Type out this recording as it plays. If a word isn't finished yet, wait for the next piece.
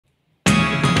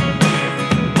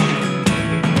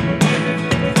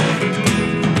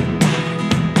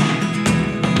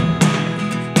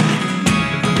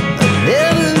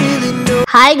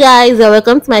Hi guys, and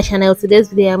welcome to my channel. Today's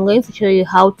video I'm going to show you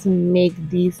how to make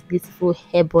this beautiful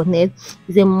hair bonnet.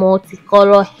 It's a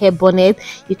multicolor hair bonnet.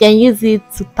 You can use it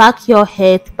to pack your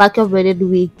hair, to pack your braided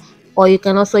wig, or you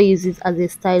can also use it as a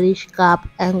stylish cap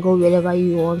and go wherever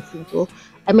you want to go.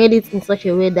 I made it in such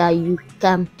a way that you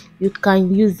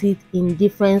can use it in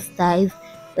different styles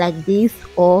like this,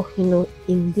 or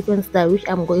in different styles, which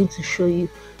I'm going to show you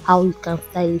how you can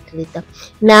style it later.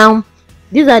 Now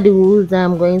these are the wools that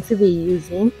I'm going to be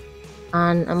using,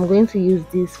 and I'm going to use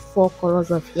these 4 colors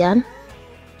of yarn.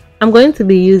 I'm going to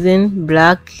be using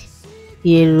black,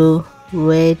 yellow,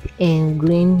 red and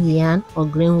green yarn or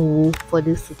green wool for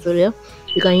this tutorial.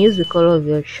 You can use the color of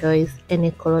your choice,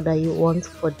 any color that you want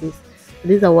for this.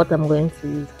 These are what I'm going to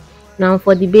use. Now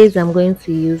for the base I'm going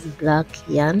to use black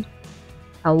yarn.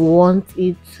 I want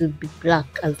it to be black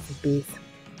as the base,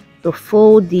 so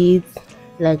fold it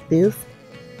like this.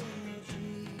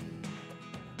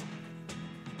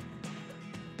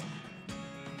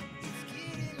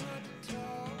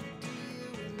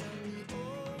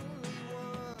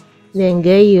 Then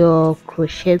get your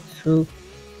crochet tool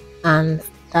and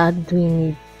start doing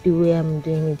it the way I'm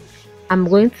doing it. I'm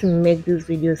going to make this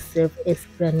video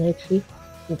self-explanatory.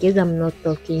 In case I'm not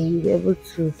talking, you'll be able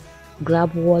to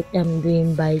grab what I'm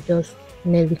doing by just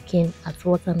looking at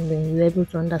what I'm doing. You'll be able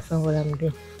to understand what I'm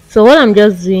doing. So what I'm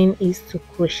just doing is to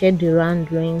crochet the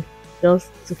round ring,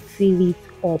 just to fill it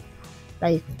up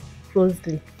like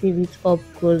closely, fill it up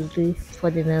closely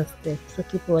for the next step. So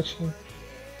keep watching.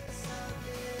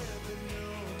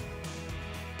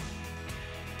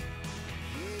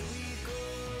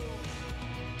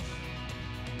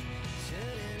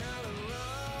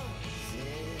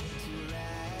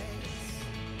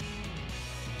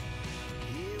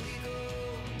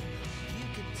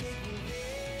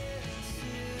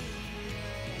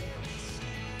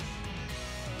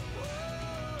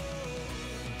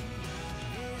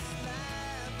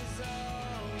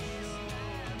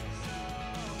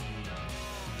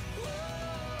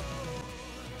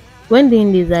 When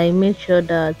doing this, I make sure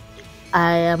that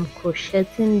I am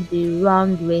crocheting the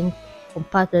round ring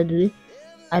compactly.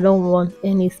 I don't want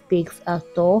any space at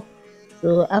all.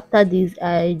 So after this,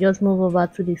 I just move over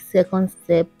to the second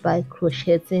step by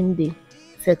crocheting the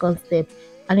second step.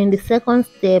 And in the second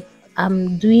step,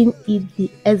 I'm doing it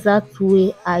the exact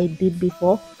way I did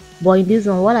before. But in this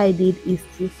one, what I did is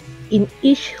in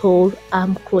each hole,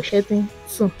 I'm crocheting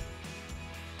 2.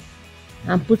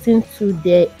 I'm putting 2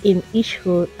 there. In each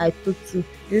hole I put 2.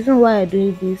 The reason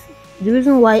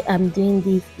why I'm doing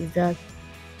this is that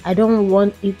I don't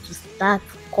want it to start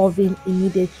curving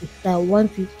immediately, so I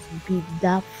want it to be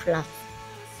that flat.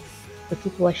 So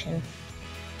keep watching.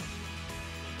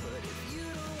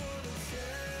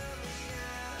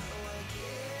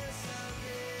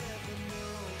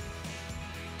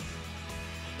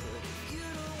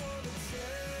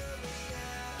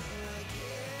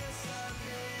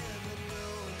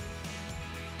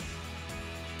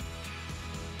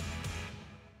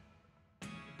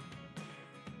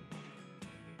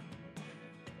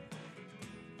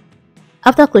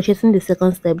 After crocheting the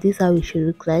second step, this is how it should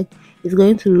look like. It's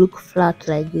going to look flat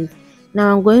like this.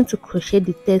 Now I'm going to crochet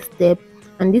the third step,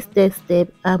 and this third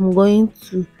step I'm going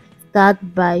to start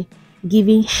by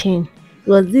giving chain,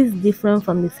 because this is different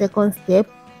from the second step.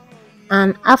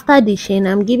 And after the chain,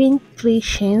 I'm giving 3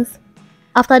 chains.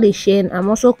 After the chain, I'm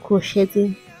also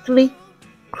crocheting 3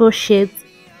 crochets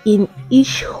in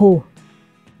each hole.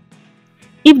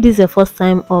 If this is your first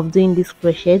time of doing this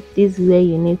crochet, this is where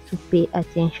you need to pay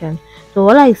attention. So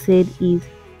what I said is,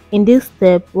 in this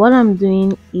step, what I'm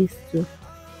doing is to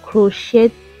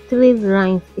crochet 3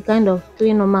 lines, a kind of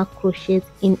 3 normal crochets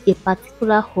in a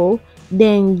particular hole,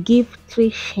 then give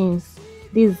 3 chains.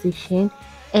 This is the chain,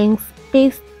 and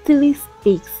space 3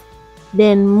 spaces.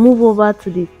 Then move over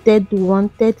to the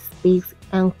third space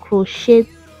and crochet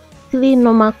 3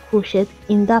 normal crochets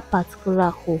in that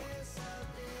particular hole.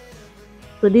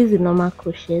 So this is the normal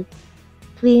crochet,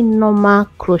 3 normal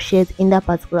crochets in that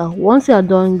particular. Once you are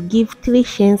done, give 3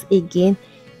 chains again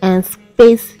and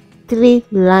space 3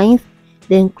 lines,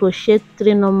 then crochet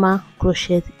 3 normal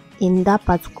crochets in that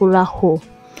particular hole.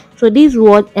 So this is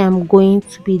what I'm going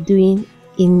to be doing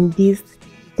in this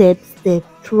third step,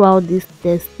 throughout this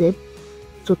third step.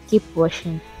 So keep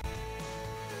watching.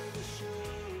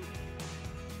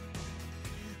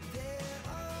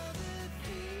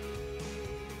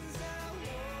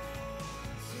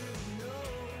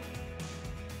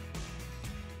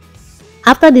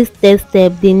 After this third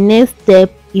step, the next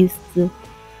step is to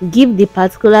give the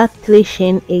particular 3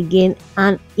 chain again,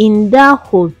 and in that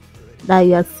hole that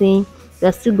you are seeing, you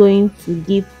are still going to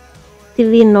give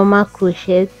 3 normal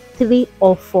crochet, 3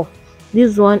 or 4.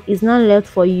 This one is now left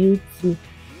for you to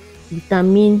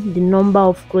determine the number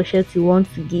of crochet you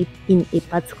want to give in a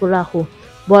particular hole.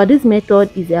 But this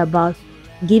method is about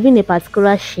giving a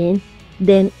particular chain,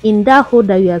 then in that hole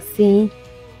that you are seeing,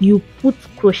 you put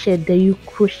crochet, then you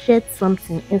crochet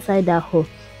something inside that hole,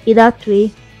 either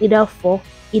 3, either 4,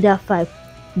 either 5.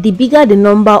 The bigger the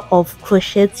number of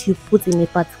crochets you put in a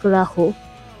particular hole,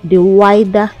 the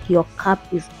wider your cap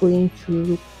is going to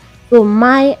look. So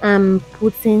I'm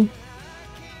putting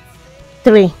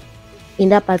 3 in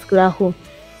that particular hole.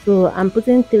 So I'm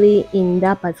putting 3 in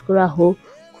that particular hole,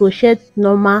 crochet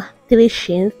normal 3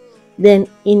 chains, then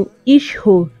in each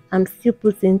hole I'm still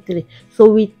putting 3. So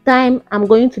with time I'm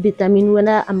going to determine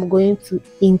whether I'm going to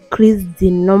increase the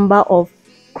number of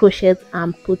crochets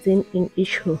I'm putting in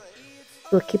each hole.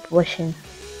 So keep watching.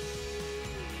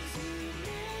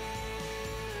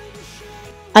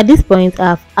 At this point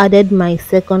I've added my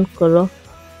second color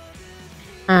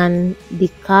and the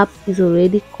cap is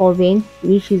already curving,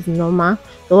 which is normal.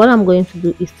 So what I'm going to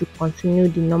do is to continue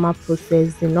the normal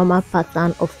process, the normal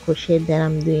pattern of crochet that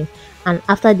I'm doing. And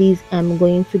after this I'm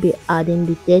going to be adding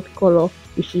the third color,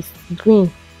 which is green.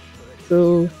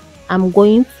 So I'm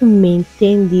going to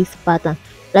maintain this pattern.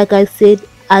 Like I said,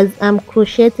 as I'm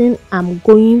crocheting, I'm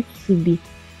going to be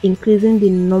increasing the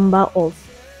number of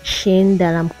chain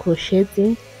that I'm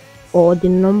crocheting, or the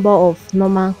number of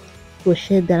normal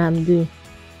crochet that I'm doing,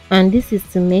 and this is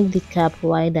to make the cap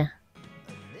wider.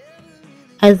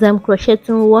 As I'm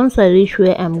crocheting, once I reach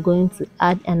where I'm going to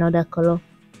add another color,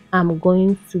 I'm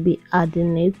going to be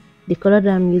adding it. The color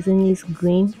that I'm using is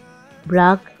green,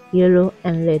 black, yellow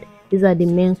and red. These are the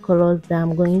main colors that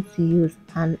I'm going to use,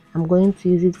 and I'm going to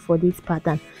use it for this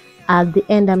pattern. At the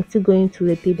end I'm still going to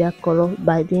repeat that color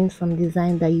by doing some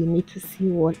design that you need to see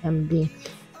what I'm doing.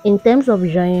 In terms of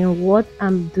joining, what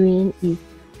I'm doing is,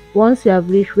 once you have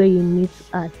reached where you need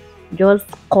to add, just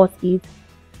cut it,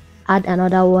 add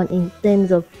another one in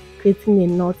terms of creating a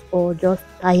knot or just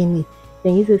tying it,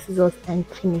 then use a scissors and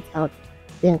trim it out,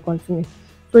 then continue.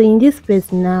 So in this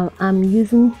place now I'm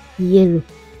using yellow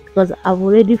because I've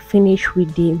already finished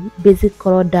with the basic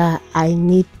color that I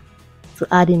need to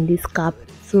add in this cap.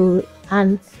 So,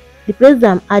 and the place that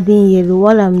I'm adding yellow,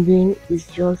 what I'm doing is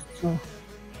just to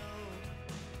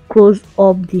close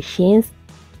up the chains.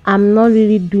 I'm not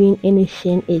really doing any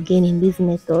chain again in this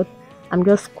method. I'm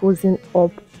just closing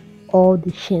up all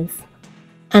the chains.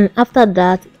 And after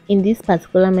that, in this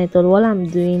particular method, what I'm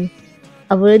doing,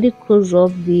 I've already closed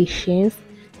up the chains.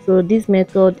 So this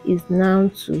method is now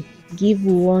to give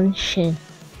one chain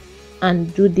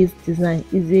and do this design.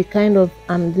 It's a kind of,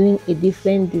 I'm doing a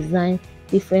different design,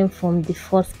 different from the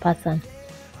first pattern.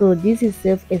 So this is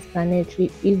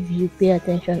self-explanatory if you pay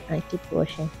attention and keep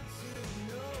watching.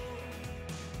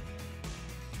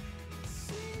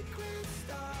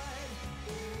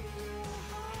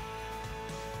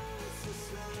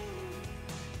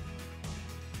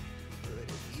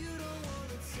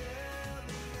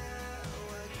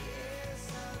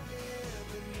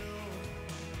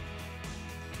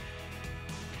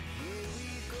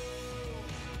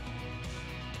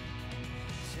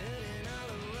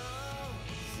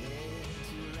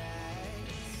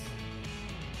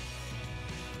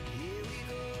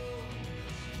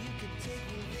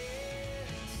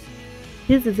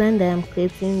 This design that I'm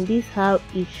creating, this is how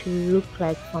it should look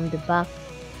like from the back.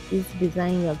 This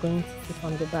design you are going to see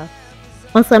from the back.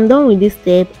 Once I'm done with this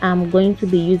step, I'm going to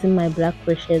be using my black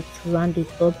crochet to round it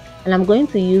up, and I'm going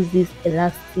to use this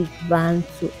elastic band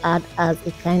to add as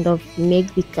a kind of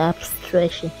make the cap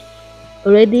stretchy.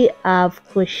 Already I've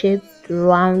crocheted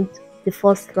round the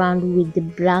first round with the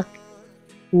black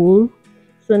wool,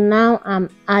 so now I'm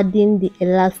adding the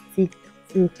elastic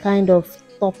to kind of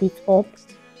top it up,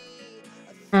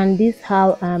 and this is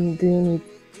how I'm doing it.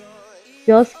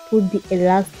 Just put the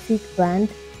elastic band,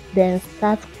 then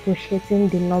start crocheting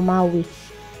the normal way.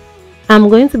 I'm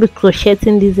going to be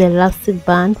crocheting this elastic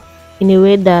band in a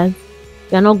way that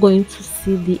you're not going to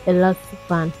see the elastic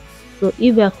band. So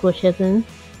if you are crocheting,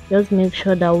 just make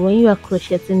sure that when you are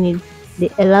crocheting it, the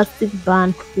elastic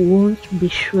band won't be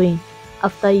showing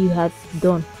after you have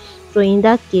done. So in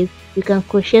that case, you can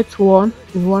crochet 1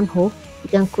 in one hole, you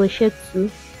can crochet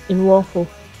 2 in one hole,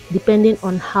 depending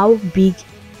on how big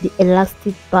the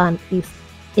elastic band is.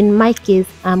 In my case,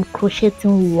 I'm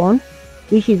crocheting 1,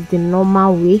 which is the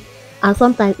normal way, and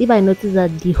sometimes if I notice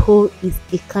that the hole is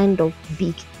a kind of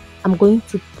big, I'm going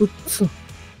to put 2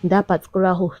 in that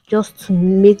particular hole just to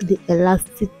make the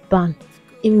elastic band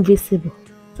invisible.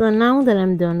 So now that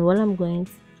I'm done, what I'm going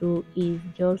to do is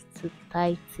just to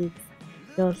tighten it,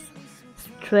 just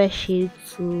stretch it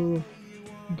to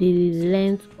the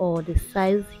length or the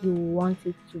size you want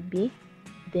it to be,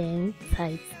 then tie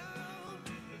it.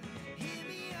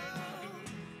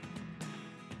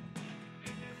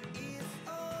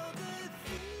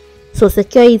 So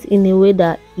secure it in a way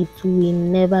that it will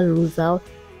never lose out.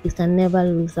 It can never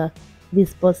lose out. This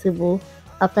is possible.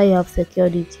 After you have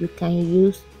secured it, you can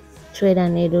use thread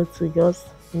and needle to just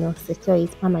secure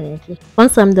it permanently.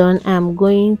 Once I'm done, I'm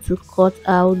going to cut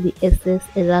out the excess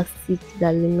elastic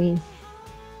that remains,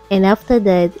 and after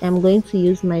that I'm going to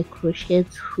use my crochet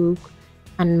hook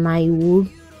and my wool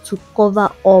to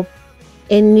cover up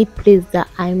any place that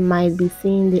I might be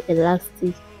seeing the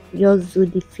elastic. Just do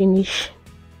the finish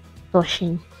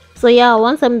touching. So yeah,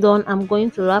 once I'm done, I'm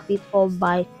going to wrap it up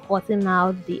by cutting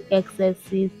out the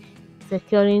excesses,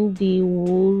 securing the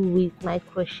wool with my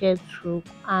crochet hook,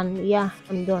 and yeah,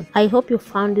 I'm done. I hope you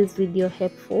found this video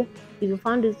helpful. If you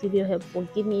found this video helpful,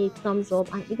 give me a thumbs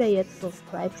up, and if you're yet to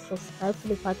subscribe to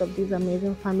be part of this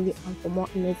amazing family and for more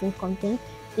amazing content.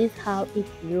 This is how it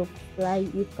looks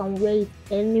like. You can wear it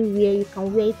anywhere, you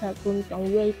can wear it at home, you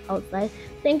can wear it outside.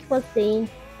 Thank you for staying.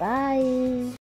 Bye.